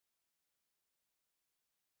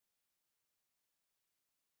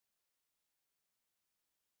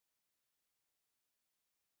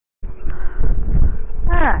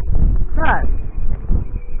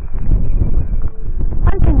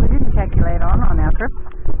trip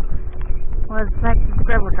was the fact that the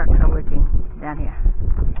gravel trucks are working down here.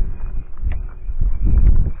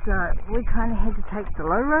 So we kind of had to take the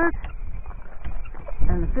low road,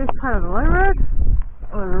 and the first part of the low road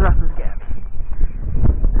was the roughest gaps.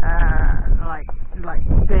 Like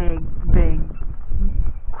big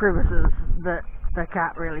crevices that the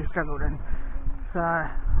cart really struggled in. So I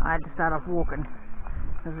had to start off walking,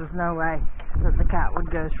 because there's no way that the cart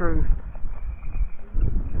would go through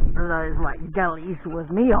those like gullies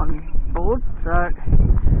with me on board. So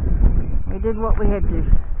we did what we had to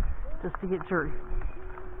just to get through.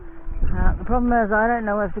 The problem is I don't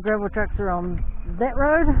know if the gravel trucks are on that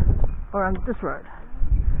road or on this road.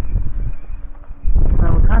 So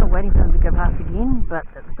we're kind of waiting for them to go past again, but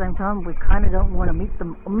at the same time we kind of don't want to meet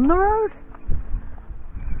them on the road.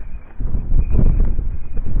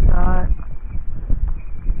 So,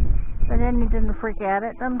 but then he didn't freak out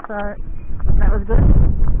at them, so that was good.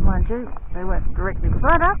 Mind you, they went directly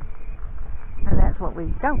beside us, and that's what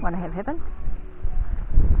we don't want to have happen.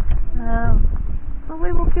 So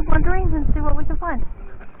we will keep wandering and see what we can find.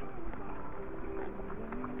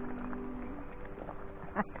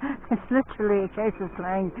 It's literally a case of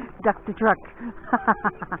playing duck to truck.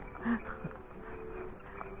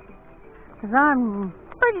 Because I'm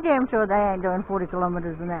pretty damn sure they ain't doing 40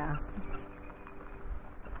 kilometres an hour.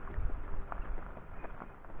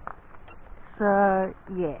 So,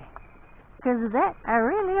 yeah. Because of that, I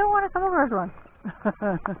really don't want to come across one.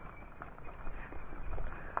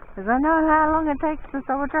 Because I know how long it takes to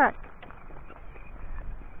stop a truck.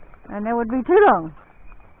 And that would be too long.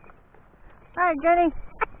 Alright, Jenny.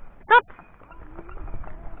 Stop!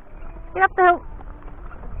 Get up the hill.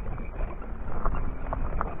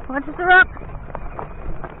 Watch the rock.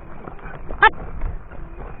 Hut!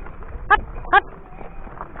 Hut! Hut!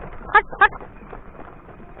 Hut! Hut!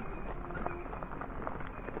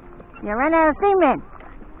 You ran out of steam then.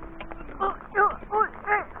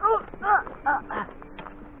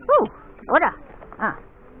 Ooh, water.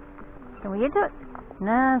 Can we get to it?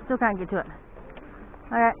 No, still can't get to it.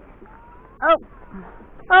 Alright. Oh!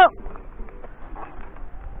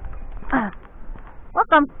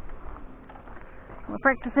 Welcome. We're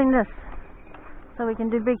practicing this so we can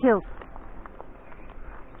do big hills.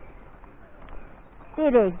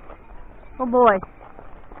 Steady. Oh boy.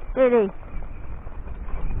 Steady.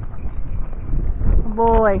 Oh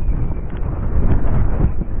boy.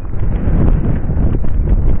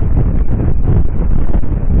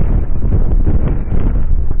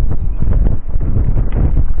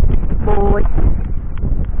 Boy.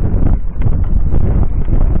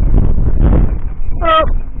 Oh.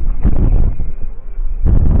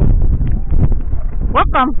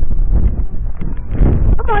 Welcome.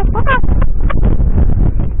 Oh boy, welcome.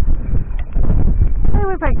 Hey,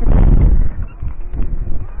 we're practicing.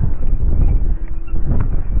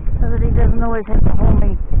 So that he doesn't always have to hold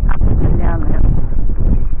me up and down the hill.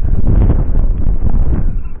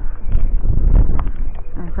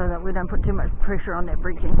 And so that we don't put too much pressure on that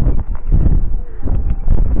breaching.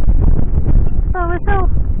 So we're still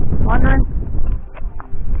wandering.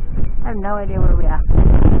 I have no idea where we are.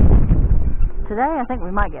 Today I think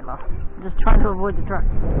we might get lost. I'm just trying to avoid the truck.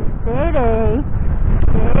 Steady!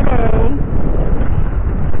 Steady!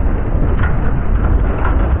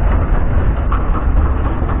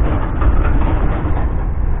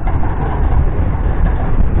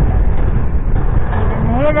 You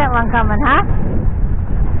didn't hear that one coming, huh?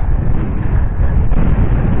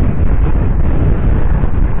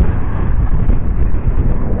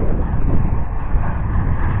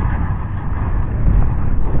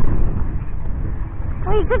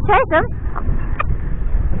 Well, you could chase them.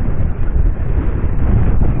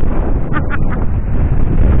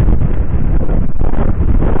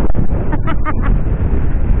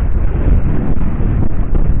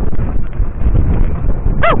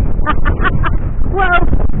 Whoa!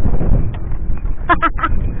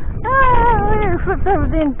 Oh, we just flipped over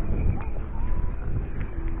then.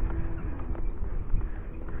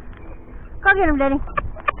 Go get him, Daddy.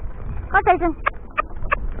 Go chase him.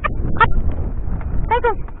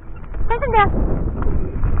 Take him down.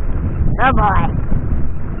 Good boy.